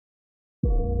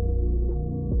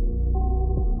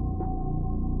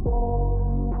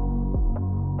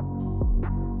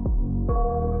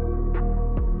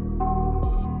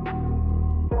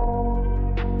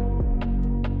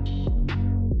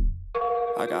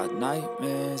got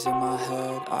nightmares in my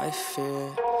head, I fear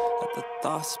that the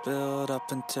thoughts build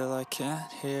up until I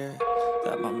can't hear,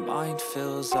 that my mind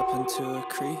fills up into a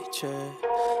creature,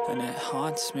 and it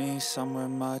haunts me somewhere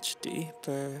much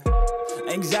deeper.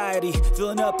 Anxiety,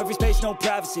 filling up every space, no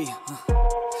privacy.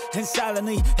 And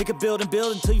silently, it could build and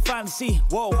build until you finally see,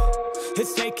 whoa,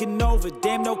 it's taking over,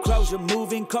 damn, no closure,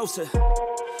 moving closer.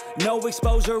 No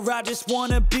exposure, I just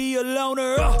wanna be a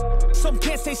loner. Some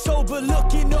can't stay sober,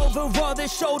 looking over all their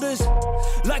shoulders,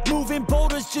 like moving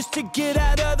boulders just to get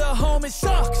out of the home. It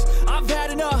sucks, I've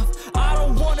had enough, I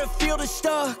don't wanna feel the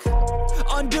stuck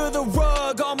under the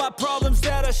rug, all my problems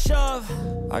that I shove.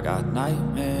 I got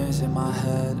nightmares in my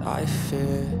head, I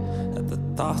fear that the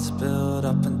thoughts build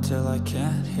up until I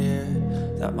can't hear,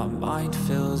 that my mind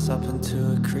fills up into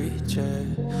a creature,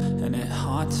 and it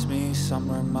haunts me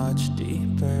somewhere much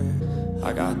deeper.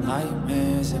 I got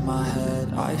nightmares in my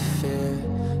head, I fear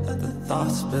that the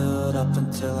thoughts build up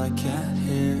until I can't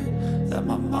hear, that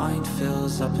my mind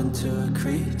fills up into a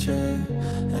creature,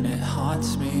 and it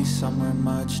haunts me somewhere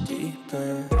much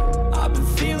deeper. I've been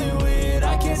feeling weird,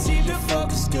 I can't seem to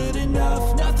focus good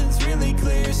enough, nothing's really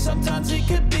clear, sometimes it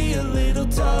could be a little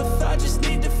tough. I just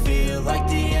need to feel like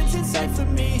the end's in sight for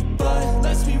me, but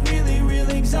let's be really real,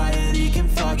 anxiety can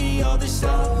foggy all this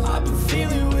stuff. I've been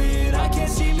feeling weird, I can't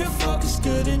seem to focus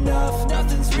good enough,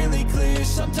 nothing's really clear,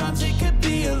 sometimes it could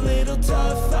be a little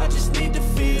tough. I just need to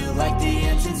feel like the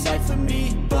end's in sight for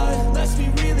me, but let's be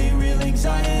really real,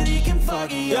 anxiety can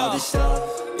foggy all this stuff.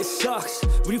 It sucks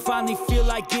when you finally feel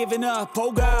like giving up.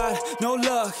 Oh God, no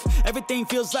luck, everything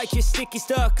feels like you're sticky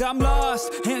stuck. I'm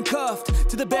lost, handcuffed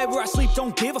to the bed where I sleep,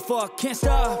 don't give a fuck, can't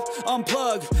stop,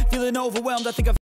 unplug, feeling overwhelmed, I think I've